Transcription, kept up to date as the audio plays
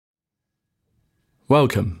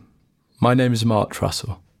Welcome. My name is Mark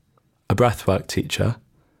Trussell, a breathwork teacher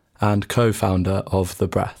and co-founder of The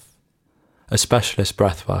Breath, a specialist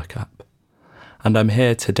breathwork app, and I'm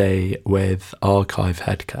here today with ARKIVE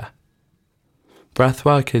Headcast.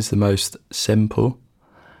 Breathwork is the most simple,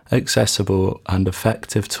 accessible and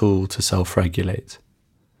effective tool to self-regulate,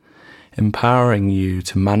 empowering you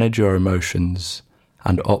to manage your emotions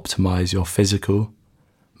and optimize your physical,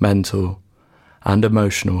 mental and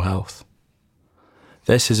emotional health.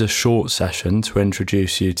 This is a short session to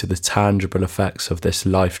introduce you to the tangible effects of this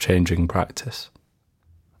life-changing practice.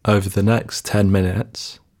 Over the next 10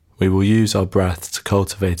 minutes, we will use our breath to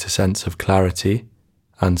cultivate a sense of clarity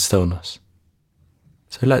and stillness.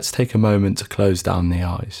 So let's take a moment to close down the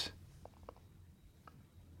eyes,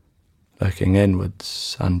 looking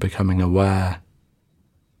inwards and becoming aware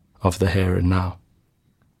of the here and now.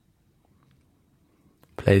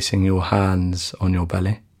 Placing your hands on your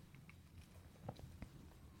belly,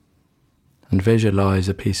 and visualize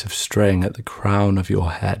a piece of string at the crown of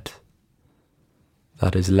your head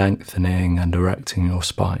that is lengthening and erecting your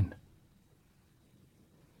spine.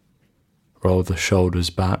 Roll the shoulders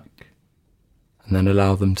back and then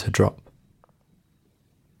allow them to drop.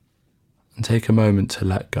 And take a moment to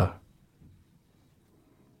let go.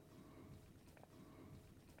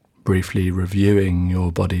 Briefly reviewing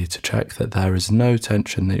your body to check that there is no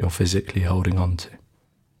tension that you're physically holding on to.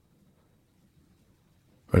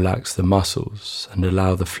 Relax the muscles and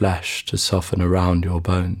allow the flesh to soften around your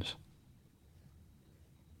bones.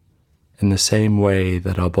 In the same way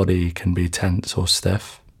that our body can be tense or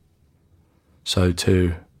stiff, so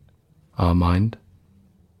too our mind.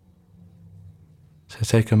 So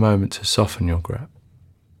take a moment to soften your grip.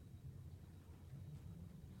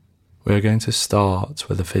 We are going to start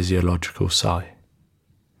with a physiological sigh,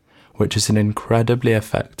 which is an incredibly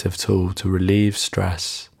effective tool to relieve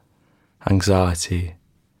stress, anxiety,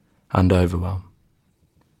 and overwhelm.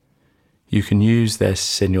 You can use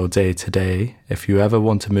this in your day-to-day if you ever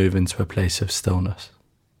want to move into a place of stillness.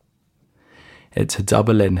 It's a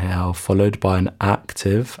double inhale followed by an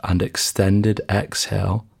active and extended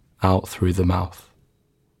exhale out through the mouth.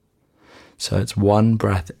 So it's one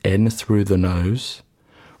breath in through the nose.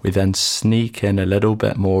 We then sneak in a little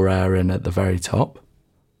bit more air in at the very top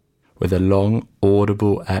with a long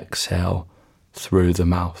audible exhale through the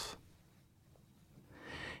mouth.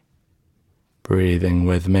 Breathing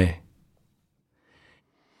with me.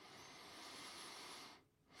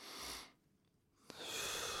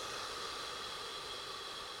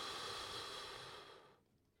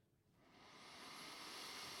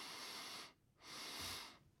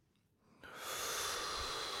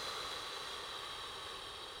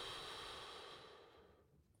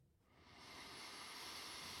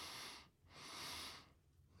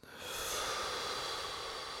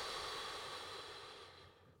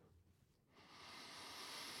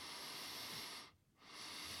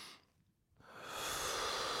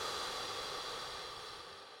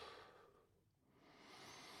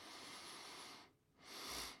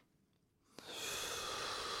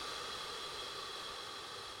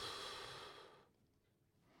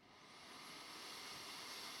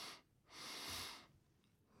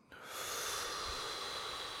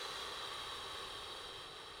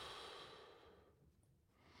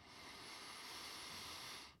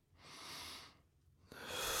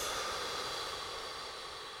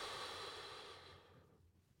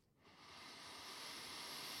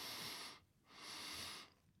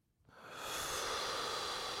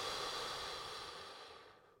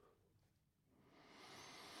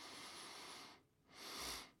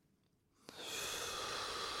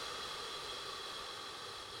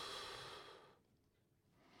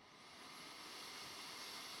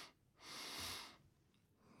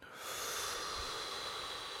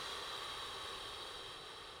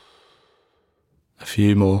 A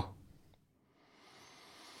few more.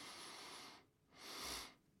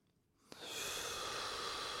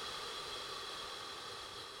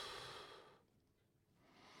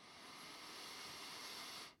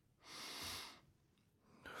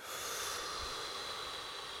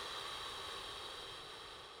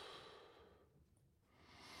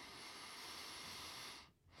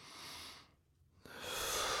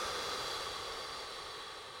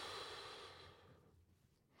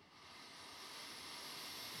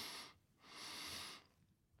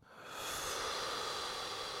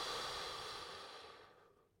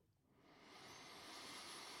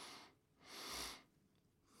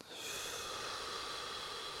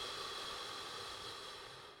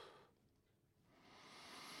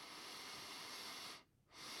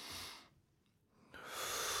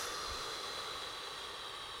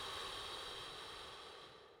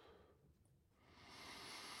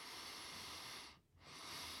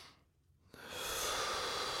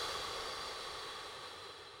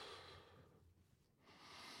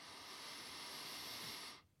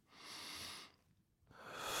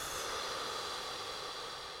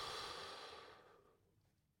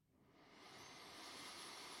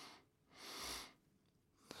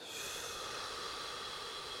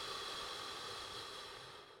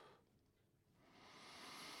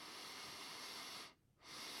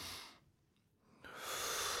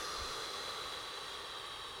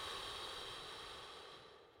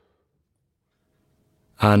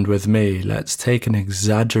 And with me, let's take an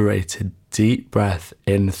exaggerated deep breath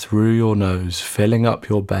in through your nose, filling up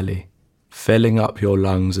your belly, filling up your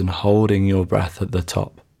lungs and holding your breath at the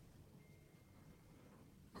top.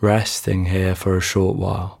 Resting here for a short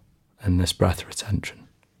while in this breath retention.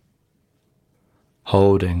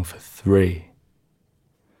 Holding for 3,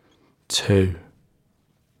 2,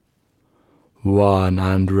 1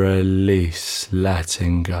 and release,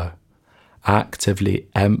 letting go. Actively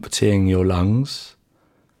emptying your lungs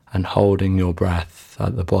and holding your breath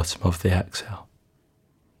at the bottom of the exhale.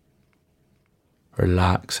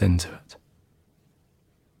 Relax into it.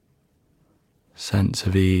 Sense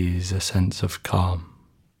of ease, a sense of calm.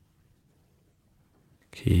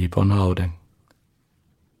 Keep on holding.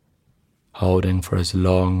 Holding for as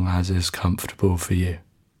long as is comfortable for you.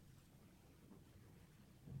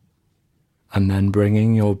 And then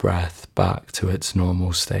bringing your breath back to its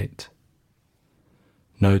normal state.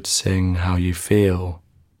 Noticing how you feel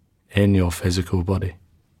in your physical body.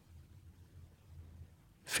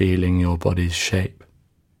 Feeling your body's shape.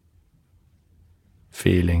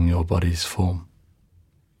 Feeling your body's form.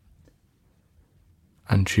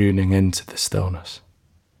 And tuning into the stillness.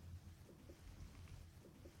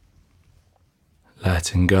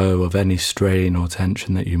 Letting go of any strain or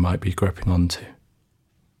tension that you might be gripping onto.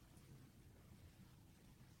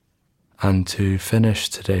 And to finish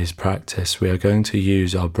today's practice, we are going to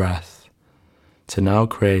use our breath to now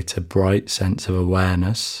create a bright sense of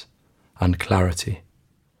awareness and clarity.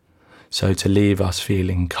 So to leave us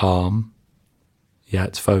feeling calm,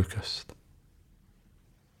 yet focused.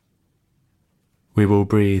 We will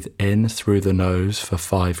breathe in through the nose for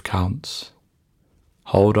 5 counts.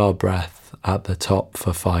 Hold our breath at the top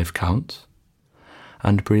for 5 counts.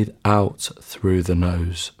 And breathe out through the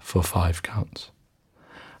nose for 5 counts.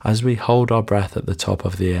 As we hold our breath at the top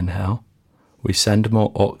of the inhale, we send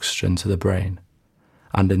more oxygen to the brain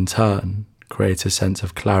and in turn create a sense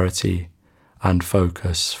of clarity and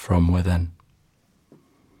focus from within.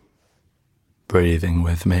 Breathing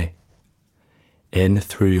with me. In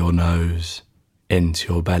through your nose,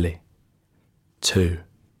 into your belly. 2,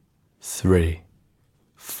 3,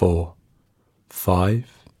 4,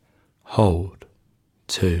 5. Hold.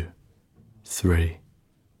 2, 3,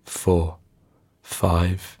 4,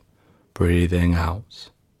 5. Breathing out.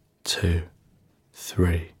 2,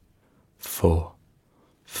 3, 4,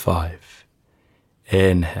 5.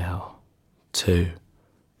 Inhale. 2,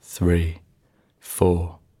 3,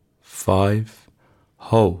 4, 5.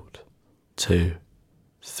 Hold. 2,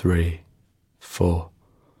 3, 4,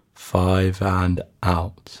 5. And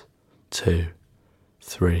out. 2,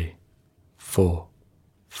 3, 4,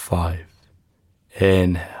 5.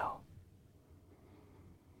 Inhale.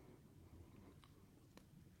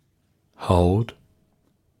 Hold.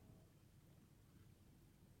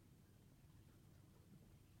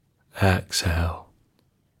 Exhale.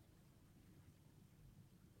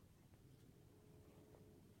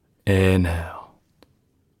 Inhale.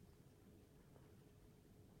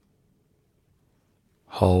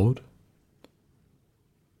 Hold.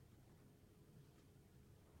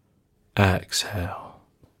 Exhale.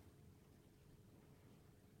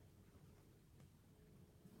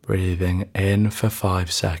 Breathing in for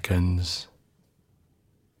 5 seconds.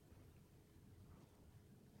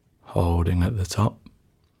 Holding at the top.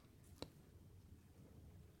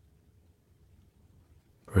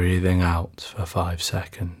 Breathing out for 5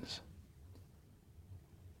 seconds.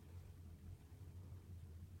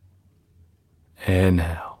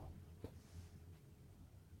 Inhale.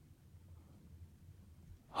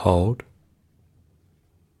 Hold.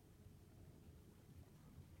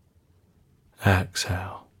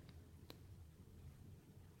 Exhale.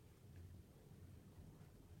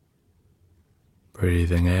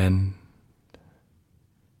 Breathing in.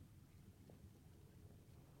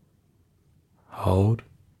 Hold.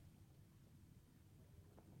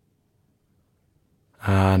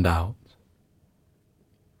 And out.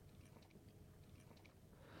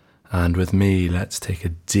 And with me, let's take a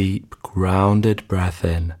deep, grounded breath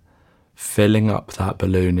in, filling up that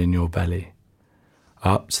balloon in your belly,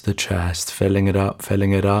 up to the chest, filling it up,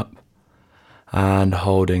 and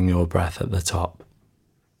holding your breath at the top.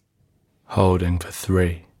 Holding for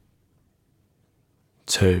 3,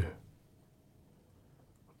 2,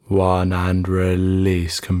 1, and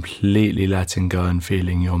release, completely letting go and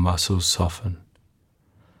feeling your muscles soften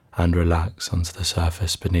and relax onto the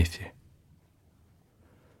surface beneath you.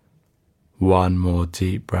 1 more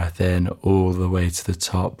deep breath in, all the way to the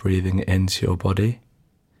top, breathing into your body,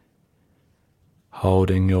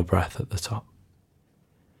 holding your breath at the top.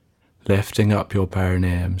 Lifting up your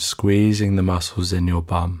perineum, squeezing the muscles in your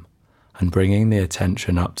bum, and bringing the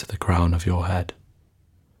attention up to the crown of your head.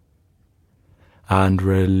 And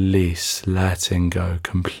release, letting go.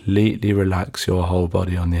 Completely relax your whole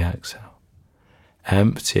body on the exhale.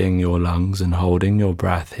 Emptying your lungs and holding your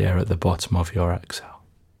breath here at the bottom of your exhale.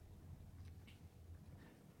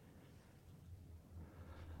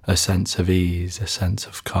 A sense of ease, a sense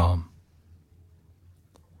of calm.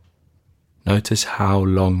 Notice how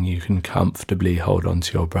long you can comfortably hold on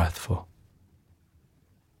to your breath for.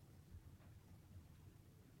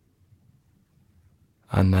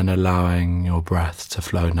 And then allowing your breath to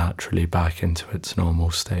flow naturally back into its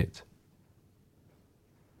normal state.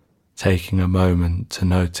 Taking a moment to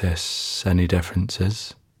notice any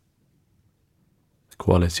differences, the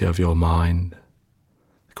quality of your mind,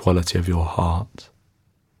 the quality of your heart.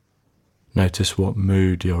 Notice what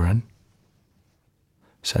mood you're in,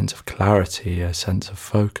 a sense of clarity, a sense of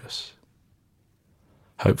focus.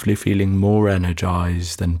 Hopefully feeling more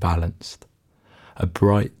energized and balanced, a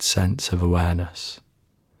bright sense of awareness,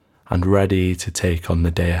 and ready to take on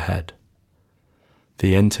the day ahead.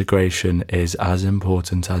 The integration is as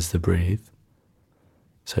important as the breathe,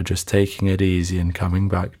 so just taking it easy and coming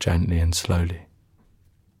back gently and slowly.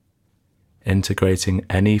 Integrating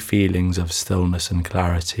any feelings of stillness and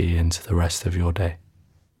clarity into the rest of your day.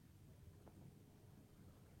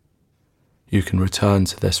 You can return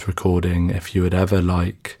to this recording if you would ever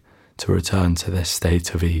like to return to this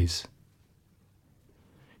state of ease.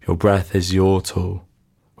 Your breath is your tool,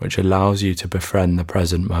 which allows you to befriend the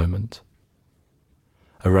present moment.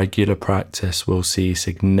 A regular practice will see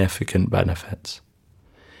significant benefits,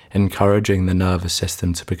 encouraging the nervous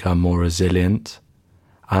system to become more resilient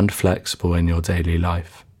and flexible in your daily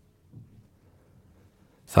life.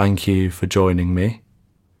 Thank you for joining me.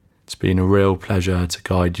 It's been a real pleasure to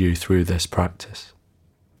guide you through this practice.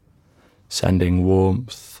 Sending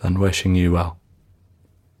warmth and wishing you well.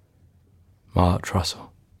 Mark Russell.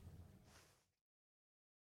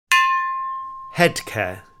 Head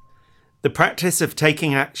care. The practice of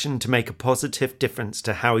taking action to make a positive difference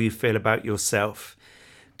to how you feel about yourself,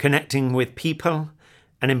 connecting with people,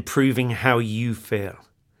 and improving how you feel.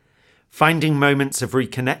 Finding moments of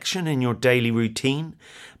reconnection in your daily routine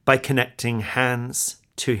by connecting hands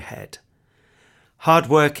to head.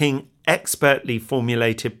 Hardworking, expertly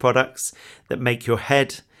formulated products that make your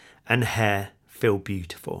head and hair feel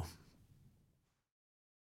beautiful.